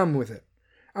fucking numb with it.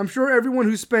 I'm sure everyone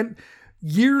who spent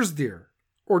years there,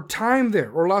 or time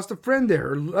there, or lost a friend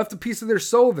there, or left a piece of their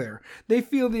soul there, they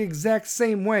feel the exact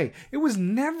same way. It was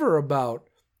never about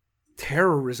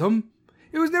terrorism.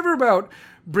 It was never about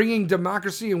bringing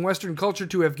democracy and Western culture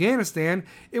to Afghanistan.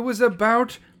 It was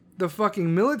about the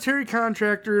fucking military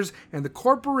contractors and the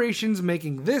corporations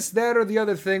making this, that, or the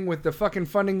other thing with the fucking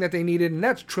funding that they needed, and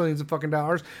that's trillions of fucking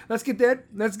dollars. Let's get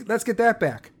that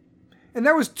back. And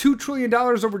that was $2 trillion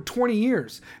over 20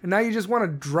 years. And now you just want to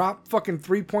drop fucking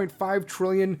 $3.5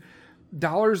 trillion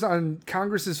on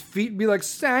Congress's feet and be like,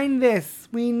 sign this.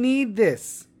 We need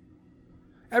this.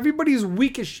 Everybody's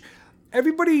weakish.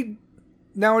 Everybody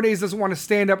nowadays doesn't want to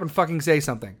stand up and fucking say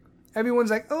something.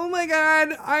 Everyone's like, oh my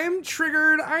God, I'm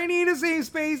triggered. I need a safe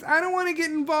space. I don't want to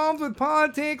get involved with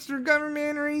politics or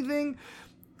government or anything.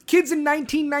 Kids in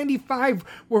 1995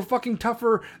 were fucking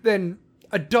tougher than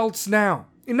adults now.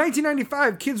 In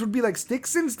 1995, kids would be like,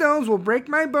 sticks and stones will break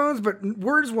my bones, but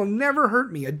words will never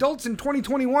hurt me. Adults in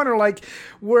 2021 are like,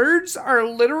 words are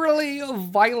literally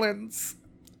violence.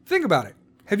 Think about it.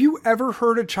 Have you ever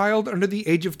heard a child under the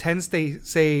age of 10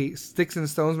 say sticks and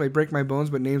stones may break my bones,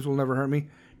 but names will never hurt me?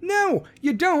 No,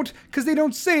 you don't, because they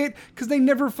don't say it, because they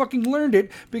never fucking learned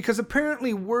it, because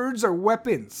apparently words are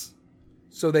weapons.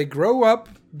 So they grow up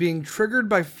being triggered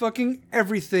by fucking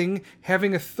everything,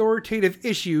 having authoritative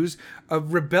issues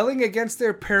of rebelling against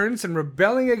their parents and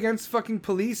rebelling against fucking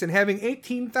police and having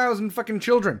 18,000 fucking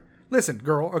children. Listen,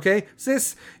 girl, okay?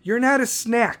 Sis, you're not a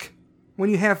snack. When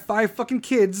you have 5 fucking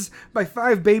kids by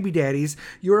 5 baby daddies,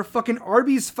 you're a fucking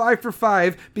Arby's 5 for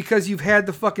 5 because you've had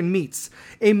the fucking meats.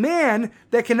 A man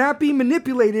that cannot be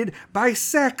manipulated by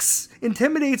sex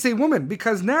intimidates a woman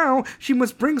because now she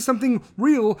must bring something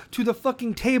real to the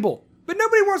fucking table. But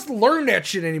nobody wants to learn that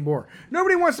shit anymore.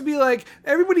 Nobody wants to be like,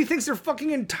 everybody thinks they're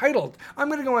fucking entitled. I'm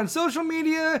going to go on social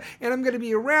media, and I'm going to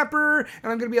be a rapper,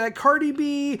 and I'm going to be like Cardi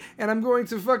B, and I'm going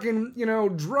to fucking,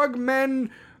 drug men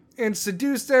and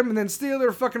seduce them and then steal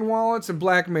their fucking wallets and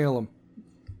blackmail them.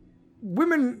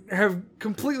 Women have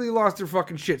completely lost their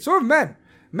fucking shit. So have men.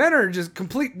 Men are just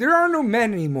there are no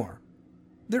men anymore.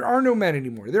 There are no men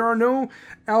anymore. There are no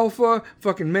alpha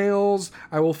fucking males.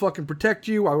 I will fucking protect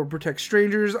you. I will protect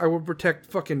strangers. I will protect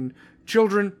fucking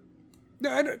children.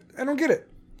 I don't get it.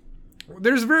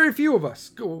 There's very few of us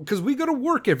because we go to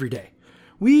work every day.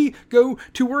 We go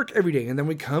to work every day and then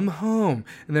we come home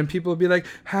and then people will be like,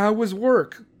 how was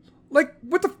work? Like,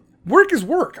 what the... Work is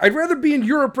work. I'd rather be in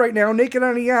Europe right now, naked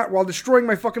on a yacht while destroying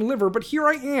my fucking liver, but here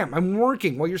I am. I'm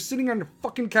working while you're sitting on your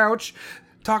fucking couch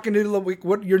talking to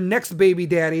what your next baby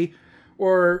daddy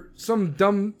or some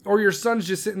dumb, or your son's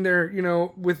just sitting there, you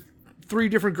know, with 3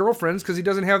 different girlfriends because he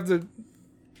doesn't have the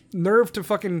nerve to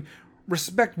fucking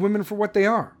respect women for what they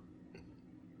are.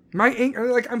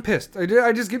 I'm pissed.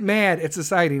 I just get mad at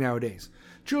society nowadays.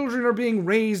 Children are being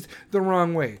raised the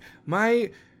wrong way.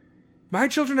 My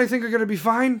children, I think, are going to be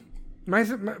fine.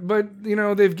 But, you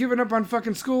know, they've given up on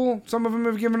fucking school. Some of them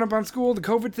have given up on school. The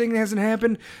COVID thing hasn't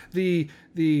happened. The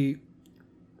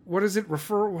what is it? What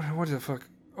the fuck?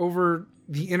 Over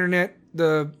the internet,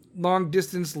 the long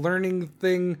distance learning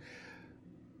thing.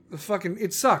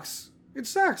 It sucks. It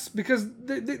sucks because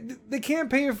they can't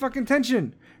pay a fucking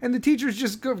attention. And the teachers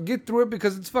just get through it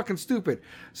because it's fucking stupid.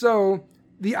 So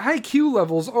the IQ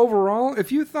levels overall,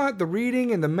 if you thought the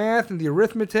reading and the math and the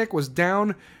arithmetic was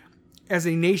down as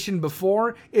a nation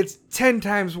before, it's 10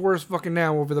 times worse fucking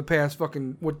now over the past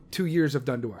fucking what 2 years have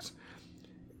done to us.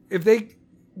 If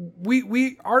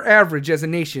our average as a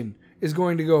nation is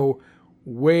going to go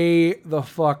way the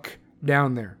fuck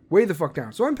down there. Way the fuck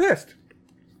down. So I'm pissed.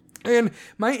 And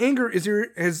my anger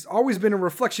has always been a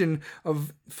reflection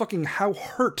of fucking how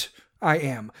hurt I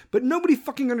am. But nobody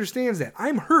fucking understands that.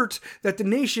 I'm hurt that the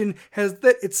nation has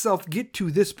let itself get to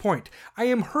this point. I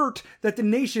am hurt that the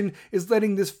nation is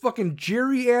letting this fucking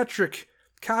geriatric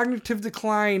cognitive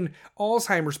decline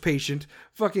Alzheimer's patient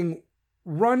fucking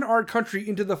run our country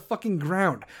into the fucking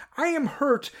ground. I am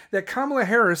hurt that Kamala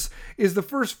Harris is the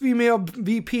first female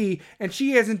VP and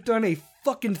she hasn't done a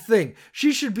fucking thing.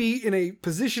 She should be in a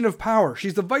position of power.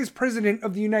 She's the vice president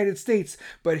of the United States.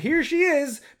 But here she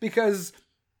is because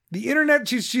the internet,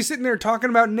 she's sitting there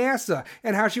talking about NASA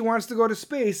and how she wants to go to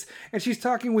space, and she's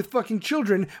talking with fucking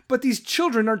children, but these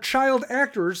children are child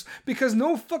actors because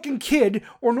no fucking kid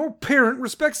or no parent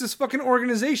respects this fucking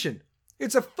organization.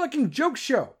 It's a fucking joke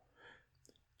show.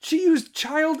 She used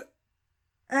child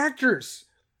actors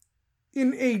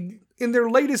in their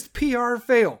latest PR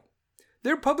fail.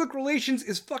 Their public relations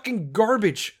is fucking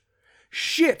garbage.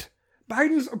 Shit.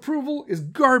 Biden's approval is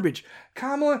garbage.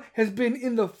 Kamala has been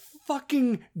in the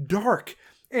fucking dark.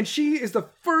 And she is the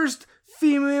first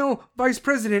female vice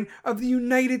president of the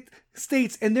United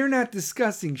States. And they're not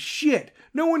discussing shit.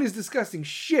 No one is discussing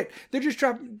shit. They're just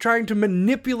trying to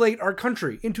manipulate our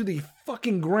country into the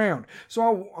fucking ground.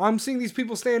 So I'm seeing these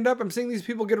people stand up. I'm seeing these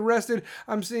people get arrested.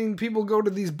 I'm seeing people go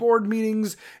to these board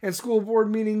meetings and school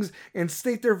board meetings and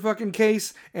state their fucking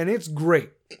case. And it's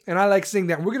great. And I like seeing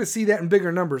that. We're going to see that in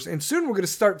bigger numbers. And soon we're going to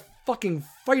start fucking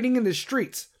fighting in the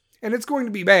streets. And it's going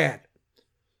to be bad.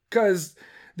 Because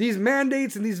these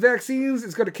mandates and these vaccines,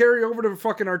 it's going to carry over to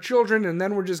fucking our children. And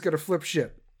then we're just going to flip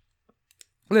shit.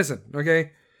 Listen,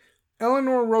 okay?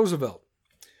 Eleanor Roosevelt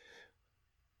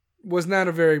was not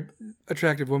a very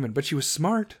attractive woman, but she was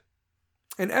smart.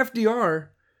 And FDR,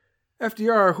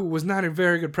 who was not a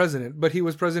very good president, but he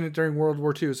was president during World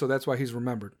War II, so that's why he's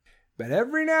remembered. But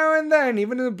every now and then,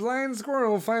 even a blind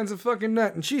squirrel finds a fucking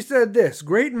nut. And she said this: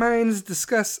 great minds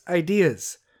discuss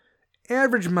ideas.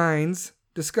 Average minds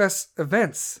discuss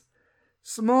events.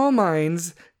 Small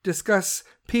minds discuss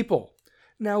people.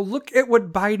 Now look at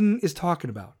what Biden is talking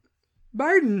about.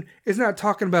 Biden is not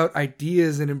talking about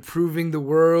ideas and improving the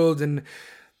world and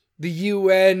the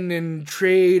UN and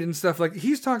trade and stuff like that.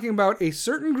 He's talking about a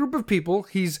certain group of people.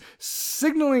 He's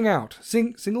signaling out.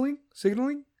 Signaling?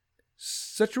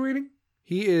 Saturating?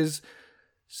 He is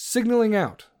signaling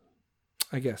out.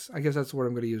 I guess that's the word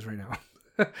I'm going to use right now.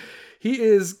 He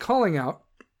is calling out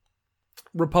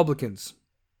Republicans,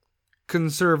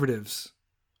 conservatives,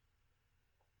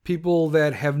 people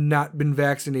that have not been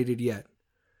vaccinated yet.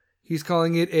 He's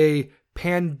calling it a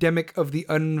pandemic of the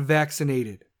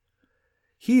unvaccinated.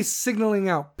 He's signaling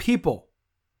out people.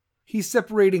 He's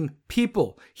separating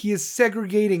people. He is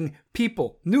segregating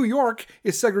people. New York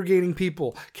is segregating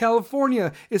people.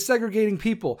 California is segregating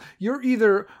people. You're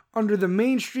either under the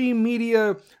mainstream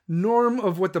media norm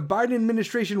of what the Biden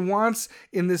administration wants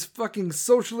in this fucking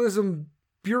socialism,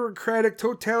 bureaucratic,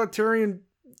 totalitarian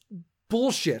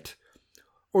bullshit,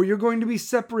 or you're going to be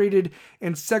separated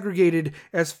and segregated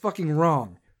as fucking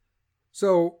wrong.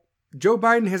 So, Joe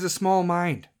Biden has a small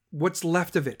mind. What's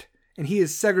left of it? And he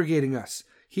is segregating us.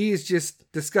 He is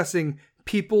just discussing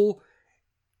people,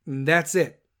 and that's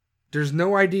it. There's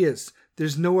no ideas.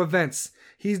 There's no events.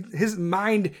 His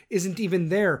mind isn't even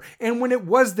there. And when it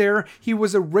was there, he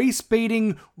was a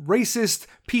race-baiting, racist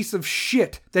piece of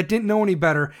shit that didn't know any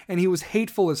better, and he was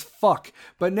hateful as fuck.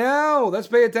 But now, let's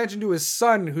pay attention to his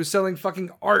son, who's selling fucking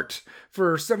art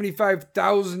for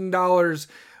 $75,000.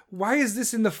 Why is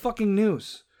this in the fucking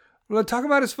news? Well, talk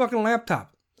about his fucking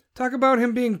laptop. Talk about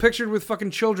him being pictured with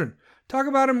fucking children. Talk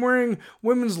about him wearing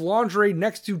women's lingerie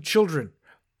next to children.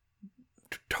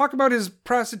 Talk about his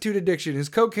prostitute addiction, his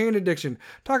cocaine addiction.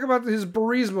 Talk about his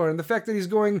Burisma and the fact that he's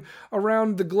going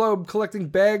around the globe collecting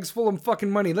bags full of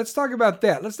fucking money. Let's talk about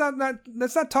that. Let's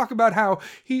not talk about how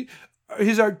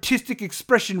his artistic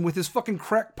expression with his fucking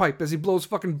crack pipe as he blows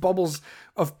fucking bubbles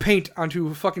of paint onto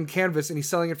a fucking canvas and he's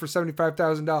selling it for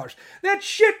 $75,000. That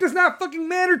shit does not fucking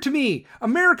matter to me.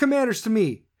 America matters to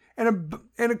me. And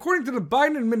according to the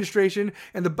Biden administration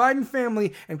and the Biden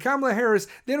family and Kamala Harris,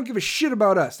 they don't give a shit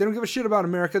about us. They don't give a shit about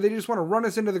America. They just want to run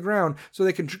us into the ground so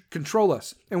they can control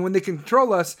us. And when they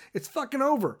control us, it's fucking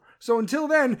over. So until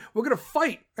then, we're going to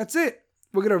fight. That's it.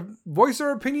 We're going to voice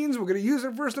our opinions. We're going to use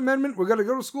our First Amendment. We're going to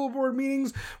go to school board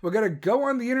meetings. We're going to go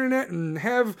on the internet and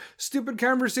have stupid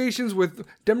conversations with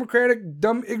Democratic,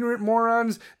 dumb, ignorant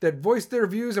morons that voice their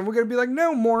views. And we're going to be like,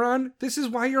 no, moron, this is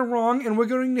why you're wrong. And we're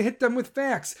going to hit them with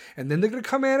facts. And then they're going to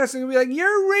come at us and be like,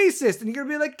 you're racist. And you're going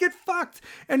to be like, get fucked.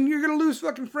 And you're going to lose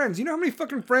fucking friends. You know how many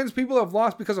fucking friends people have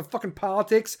lost because of fucking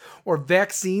politics or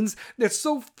vaccines? That's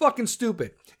so fucking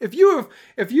stupid. If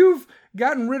you've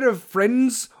gotten rid of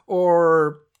friends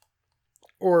or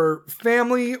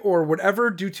family or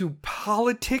whatever due to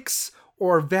politics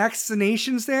or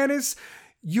vaccination status,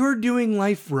 you're doing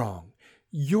life wrong.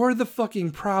 You're the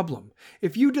fucking problem.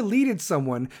 If you deleted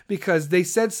someone because they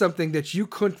said something that you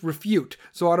couldn't refute,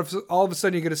 so all of a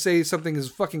sudden you're going to say something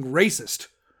is fucking racist,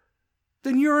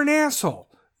 then you're an asshole.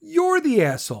 You're the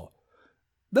asshole.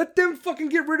 Let them fucking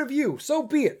get rid of you. So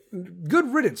be it.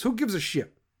 Good riddance. Who gives a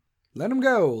shit? Let them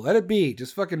go. Let it be.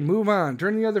 Just fucking move on.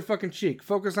 Turn the other fucking cheek.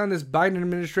 Focus on this Biden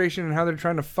administration and how they're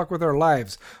trying to fuck with our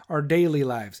lives, our daily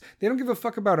lives. They don't give a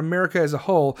fuck about America as a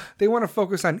whole. They want to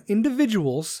focus on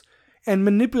individuals and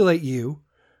manipulate you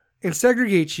and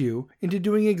segregate you into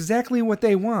doing exactly what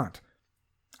they want.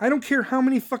 I don't care how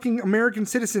many fucking American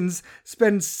citizens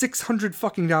spend $600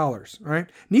 fucking dollars, right?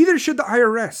 Neither should the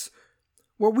IRS.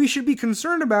 What we should be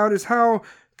concerned about is how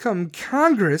come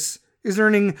Congress is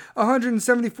earning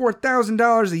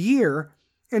 $174,000 a year,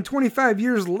 and 25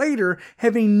 years later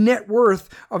have a net worth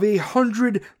of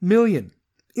 $100 million.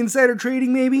 Insider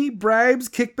trading maybe, bribes,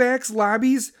 kickbacks,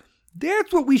 lobbies.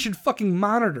 That's what we should fucking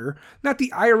monitor, not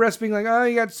the IRS being like, oh,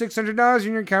 you got $600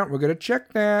 in your account, we're going to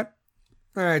check that.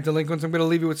 All right, delinquents, I'm going to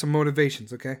leave you with some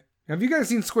motivations, okay? Have you guys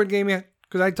seen Squid Game yet?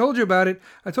 Because I told you about it.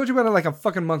 I told you about it like a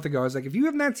fucking month ago. I was like, if you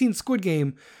have not seen Squid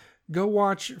Game, go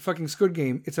watch fucking Squid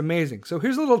Game. It's amazing. So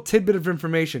here's a little tidbit of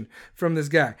information from this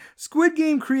guy. Squid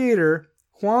Game creator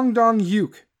Hwang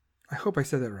Dong-hyuk, I hope I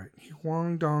said that right,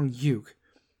 Hwang Dong-hyuk,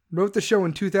 wrote the show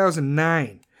in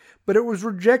 2009, but it was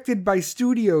rejected by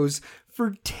studios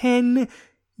for 10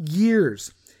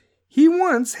 years. He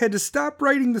once had to stop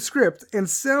writing the script and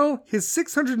sell his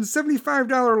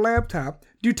 $675 laptop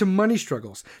due to money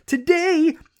struggles.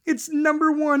 Today, it's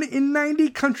 #1 in 90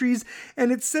 countries,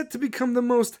 and it's set to become the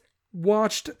most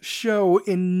watched show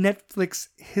in Netflix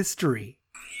history.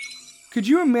 Could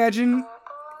you imagine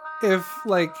if,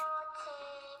 like,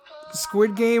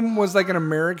 Squid Game was like an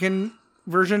American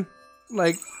version?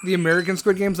 Like, the American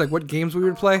Squid Games, like what games we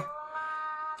would play?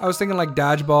 I was thinking like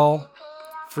dodgeball,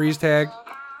 freeze tag,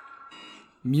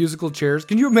 musical chairs.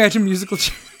 Can you imagine musical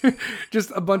chairs?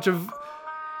 Just a bunch of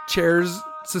chairs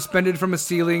suspended from a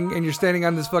ceiling, and you're standing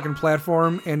on this fucking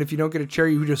platform, and if you don't get a chair,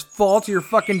 you just fall to your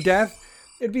fucking death.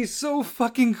 It'd be so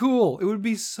fucking cool. It would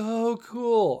be so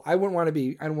cool. I wouldn't want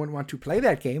to play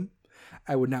that game.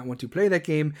 I would not want to play that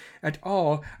game at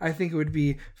all. I think it would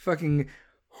be fucking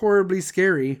horribly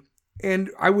scary,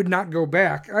 and I would not go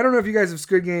back. I don't know if you guys have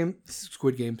Squid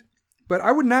Gamed, but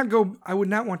I would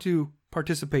not want to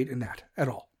participate in that at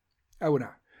all. I would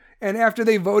not. And after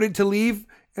they voted to leave,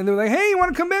 and they're like, hey, you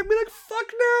want to come back? Be like, fuck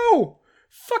no.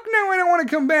 Fuck no, I don't want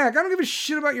to come back. I don't give a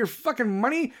shit about your fucking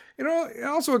money. You know, it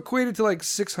also equated to like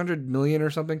 600 million or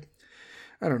something.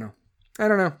 I don't know.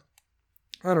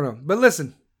 But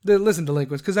listen,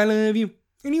 delinquents, because I love you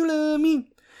and you love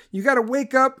me. You got to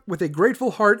wake up with a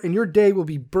grateful heart and your day will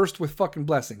be burst with fucking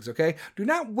blessings, okay? Do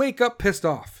not wake up pissed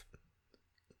off.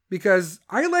 Because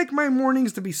I like my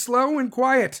mornings to be slow and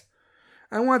quiet.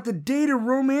 I want the day to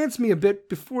romance me a bit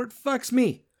before it fucks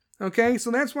me. Okay?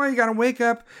 So that's why you gotta wake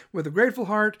up with a grateful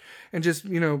heart and just,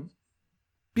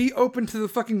 be open to the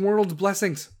fucking world's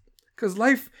blessings. Because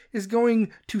life is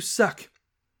going to suck.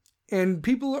 And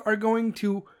people are going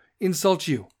to insult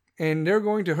you. And they're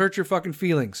going to hurt your fucking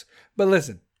feelings. But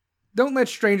listen, don't let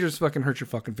strangers fucking hurt your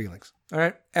fucking feelings.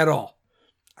 Alright? At all.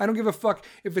 I don't give a fuck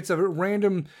if it's a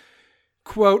random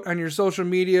quote on your social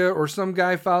media, or some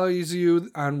guy follows you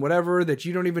on whatever that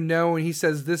you don't even know and he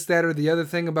says this, that, or the other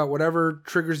thing about whatever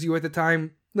triggers you at the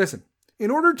time, listen,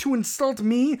 in order to insult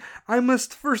me, I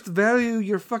must first value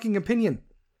your fucking opinion.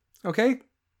 Okay?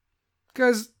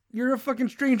 Because you're a fucking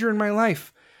stranger in my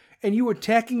life. And you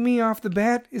attacking me off the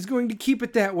bat is going to keep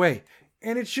it that way.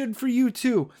 And it should for you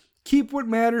too. Keep what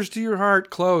matters to your heart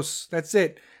close. That's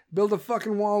it. Build a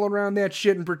fucking wall around that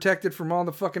shit and protect it from all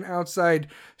the fucking outside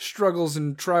struggles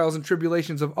and trials and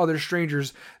tribulations of other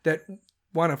strangers that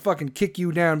want to fucking kick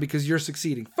you down because you're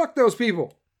succeeding. Fuck those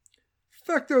people.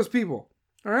 Fuck those people.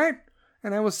 All right?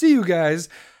 And I will see you guys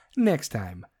next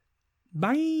time.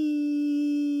 Bye.